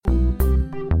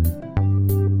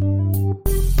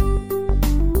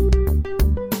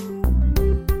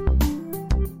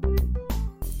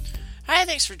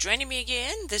Thanks for joining me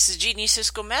again. This is Jeannie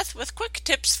Cisco Meth with quick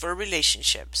tips for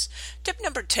relationships. Tip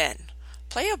number 10,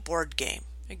 play a board game.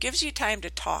 It gives you time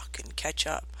to talk and catch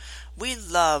up. We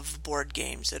love board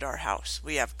games at our house.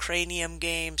 We have cranium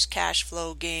games, cash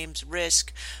flow games,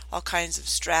 risk, all kinds of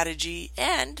strategy,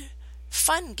 and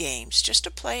fun games just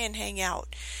to play and hang out.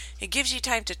 It gives you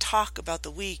time to talk about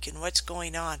the week and what's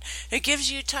going on. It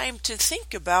gives you time to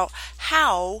think about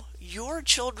how your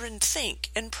children think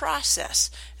and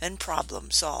process and problem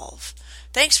solve.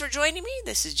 Thanks for joining me.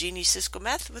 This is Jeannie Cisco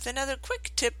Meth with another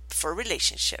quick tip for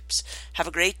relationships. Have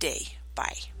a great day.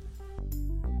 Bye.